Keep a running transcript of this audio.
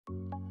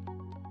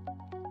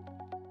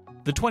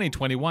The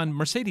 2021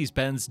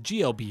 Mercedes-Benz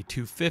GLB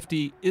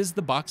 250 is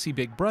the boxy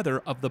big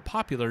brother of the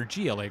popular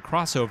GLA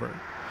crossover.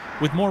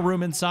 With more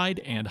room inside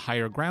and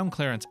higher ground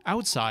clearance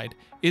outside,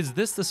 is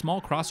this the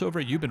small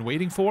crossover you've been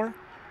waiting for?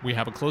 We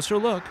have a closer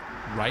look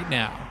right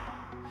now.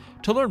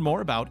 To learn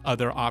more about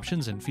other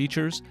options and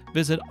features,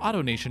 visit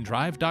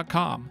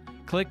AutoNationDrive.com,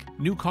 click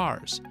New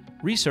Cars,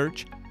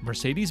 research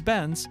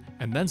Mercedes-Benz,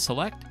 and then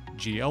select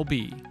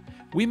GLB.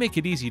 We make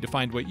it easy to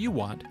find what you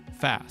want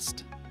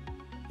fast.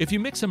 If you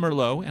mix a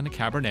Merlot and a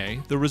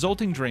Cabernet, the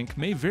resulting drink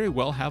may very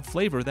well have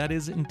flavor that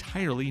is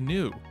entirely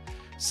new,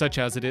 such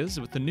as it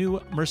is with the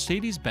new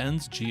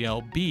Mercedes-Benz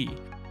GLB.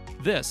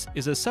 This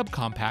is a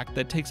subcompact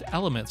that takes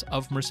elements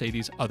of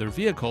Mercedes' other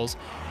vehicles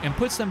and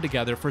puts them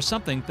together for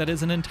something that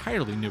is an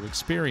entirely new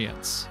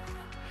experience.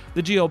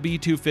 The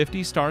GLB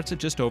 250 starts at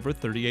just over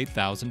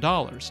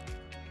 $38,000.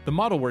 The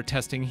model we're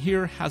testing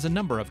here has a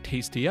number of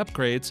tasty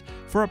upgrades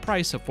for a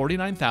price of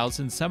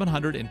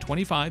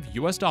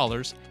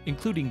 $49,725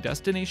 including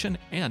destination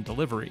and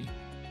delivery.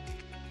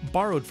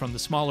 Borrowed from the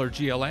smaller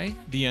GLA,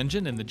 the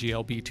engine in the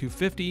GLB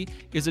 250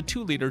 is a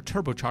 2-liter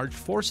turbocharged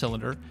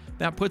 4-cylinder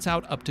that puts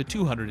out up to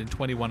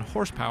 221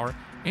 horsepower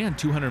and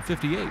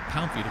 258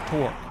 pound-feet of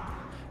torque.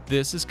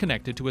 This is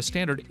connected to a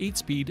standard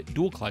 8-speed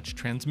dual-clutch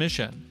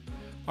transmission.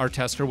 Our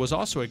tester was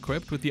also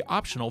equipped with the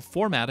optional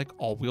 4MATIC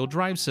all-wheel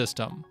drive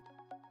system.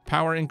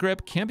 Power and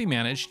grip can be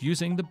managed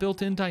using the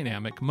built-in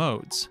dynamic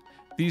modes.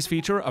 These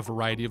feature a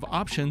variety of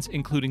options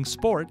including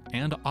sport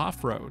and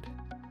off-road.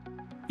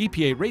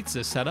 EPA rates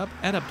this setup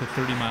at up to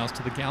 30 miles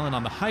to the gallon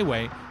on the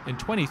highway and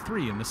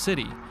 23 in the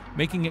city,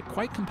 making it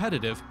quite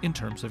competitive in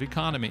terms of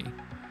economy.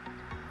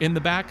 In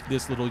the back,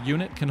 this little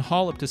unit can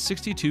haul up to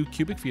 62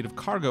 cubic feet of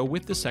cargo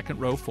with the second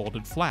row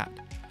folded flat.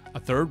 A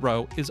third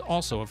row is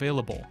also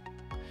available.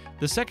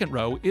 The second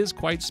row is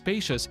quite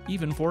spacious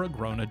even for a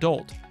grown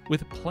adult,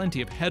 with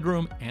plenty of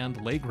headroom and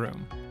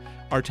legroom.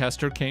 Our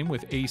tester came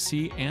with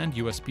AC and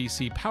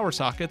USB-C power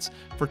sockets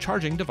for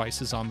charging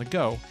devices on the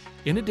go,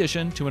 in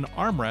addition to an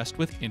armrest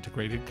with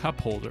integrated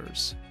cup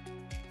holders.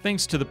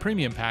 Thanks to the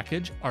premium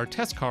package, our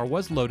test car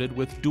was loaded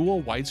with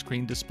dual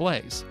widescreen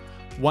displays.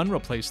 One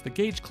replaced the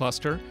gauge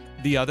cluster,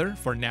 the other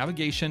for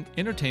navigation,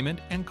 entertainment,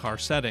 and car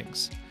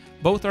settings.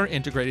 Both are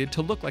integrated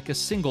to look like a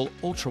single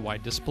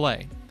ultra-wide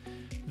display.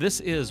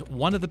 This is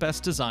one of the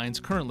best designs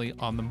currently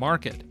on the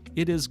market.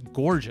 It is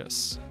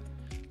gorgeous.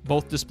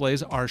 Both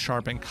displays are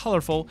sharp and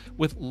colorful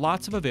with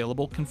lots of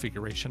available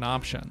configuration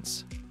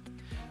options.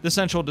 The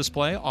central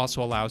display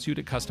also allows you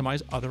to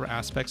customize other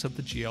aspects of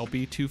the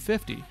GLB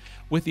 250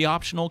 with the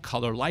optional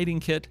color lighting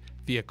kit,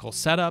 vehicle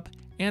setup,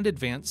 and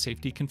advanced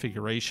safety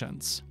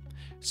configurations.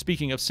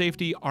 Speaking of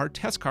safety, our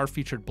test car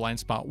featured blind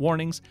spot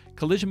warnings,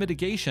 collision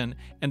mitigation,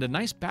 and a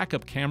nice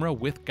backup camera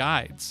with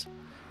guides.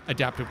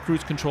 Adaptive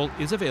cruise control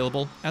is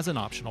available as an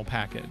optional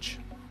package.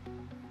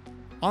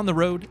 On the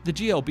road, the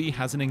GLB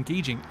has an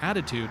engaging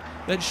attitude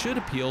that should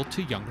appeal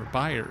to younger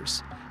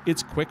buyers.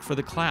 It's quick for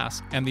the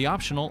class, and the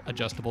optional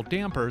adjustable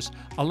dampers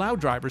allow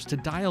drivers to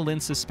dial in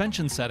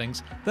suspension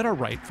settings that are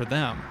right for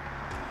them.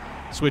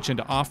 Switch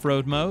into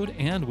off-road mode,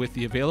 and with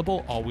the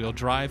available all-wheel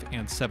drive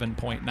and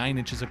 7.9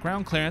 inches of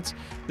ground clearance,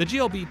 the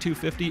GLB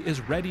 250 is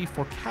ready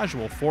for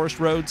casual forest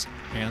roads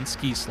and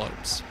ski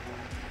slopes.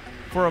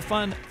 For a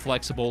fun,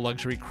 flexible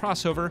luxury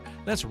crossover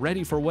that's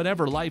ready for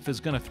whatever life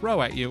is going to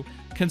throw at you,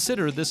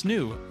 consider this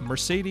new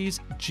Mercedes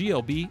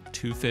GLB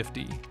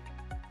 250.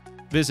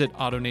 Visit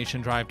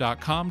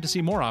AutoNationDrive.com to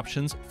see more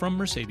options from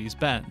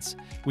Mercedes-Benz.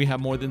 We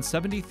have more than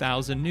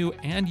 70,000 new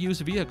and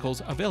used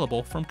vehicles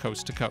available from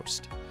coast to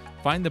coast.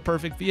 Find the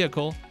perfect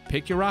vehicle,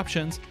 pick your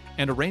options,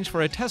 and arrange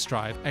for a test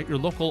drive at your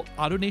local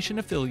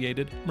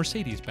AutoNation-affiliated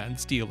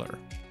Mercedes-Benz dealer.